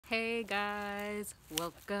Hey guys,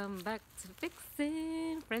 welcome back to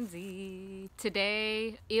Fixin Frenzy.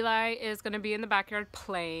 Today, Eli is going to be in the backyard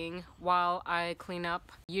playing while I clean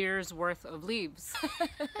up years worth of leaves.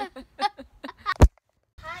 Hi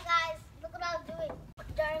guys, look what I was doing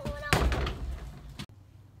during when I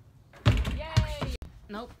was... Yay!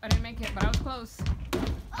 Nope, I didn't make it, but I was close.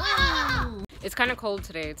 Ooh. It's kind of cold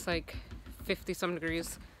today. It's like 50 some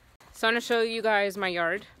degrees. So I'm going to show you guys my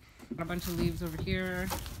yard. Got a bunch of leaves over here.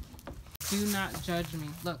 Do not judge me.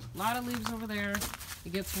 Look, a lot of leaves over there.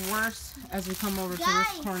 It gets worse as we come over to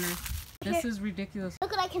this corner. This is ridiculous.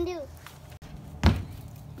 Look what I can do.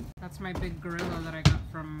 That's my big gorilla that I got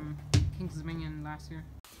from King's Dominion last year.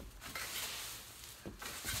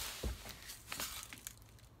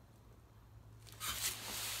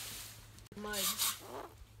 Mud.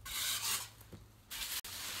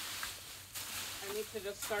 I need to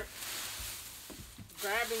just start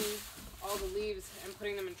grabbing all the leaves and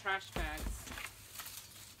putting them in trash bags.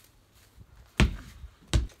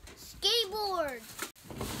 Skateboard.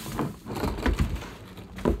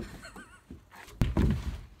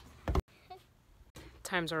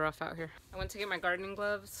 Times are rough out here. I went to get my gardening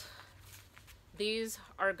gloves. These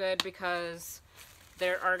are good because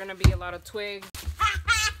there are gonna be a lot of twigs.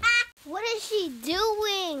 What is she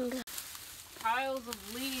doing? Piles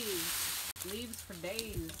of leaves. Leaves for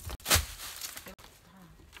days.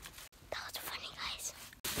 That was funny, guys.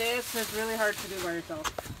 This is really hard to do by yourself.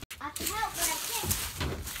 I can help, but I can't.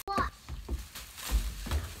 What?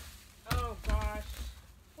 Oh gosh.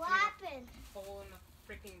 What happened? Hole in the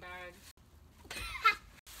freaking bag.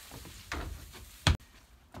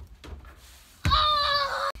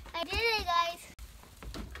 Oh! I did it, guys.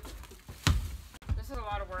 This is a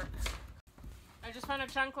lot of work. I just found a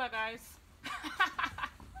chancla, guys.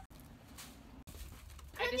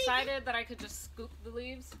 I decided that I could just scoop the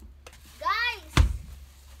leaves. Guys,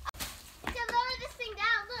 I can lower this thing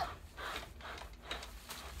down.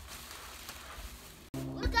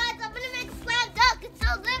 Look. Look, guys, I'm gonna make a slam dunk. It's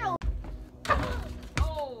so little.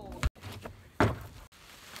 Oh.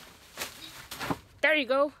 There you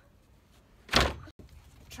go.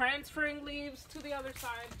 Transferring leaves to the other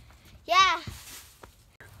side. Yeah.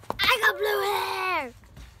 I got blue hair.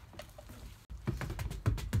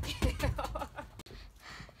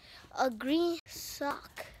 A green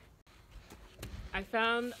sock. I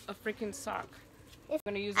found a freaking sock. I'm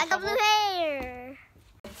gonna use a I got shovel blue hair.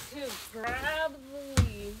 to grab the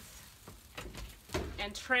leaves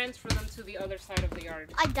and transfer them to the other side of the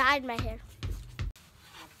yard. I dyed my hair.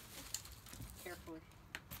 Carefully.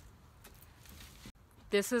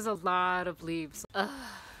 This is a lot of leaves. Ugh.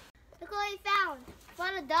 Look what we found.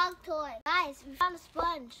 Found a dog toy. Guys, we found a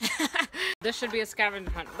sponge. This should be a scavenger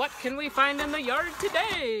hunt. What can we find in the yard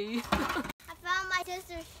today? I found my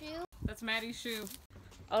sister's shoe. That's Maddie's shoe.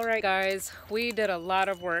 All right, guys, we did a lot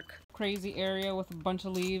of work. Crazy area with a bunch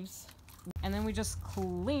of leaves. And then we just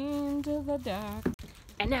cleaned the deck.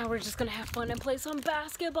 And now we're just gonna have fun and play some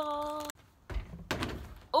basketball.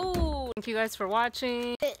 Oh, thank you guys for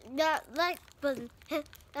watching. That like button.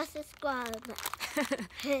 That's the squad.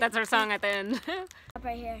 That's our song at the end.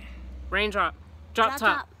 Right here. Raindrop. Drop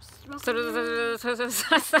top.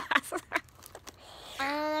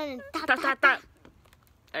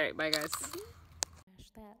 Alright, bye guys.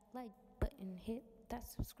 Smash that like button, hit that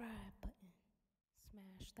subscribe button.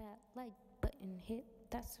 Smash that like button, hit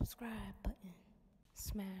that subscribe button.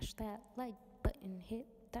 Smash that like button, hit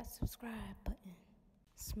that subscribe button.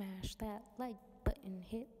 Smash that like button,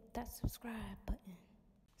 hit that subscribe button.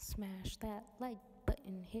 Smash that like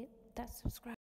button, hit that subscribe.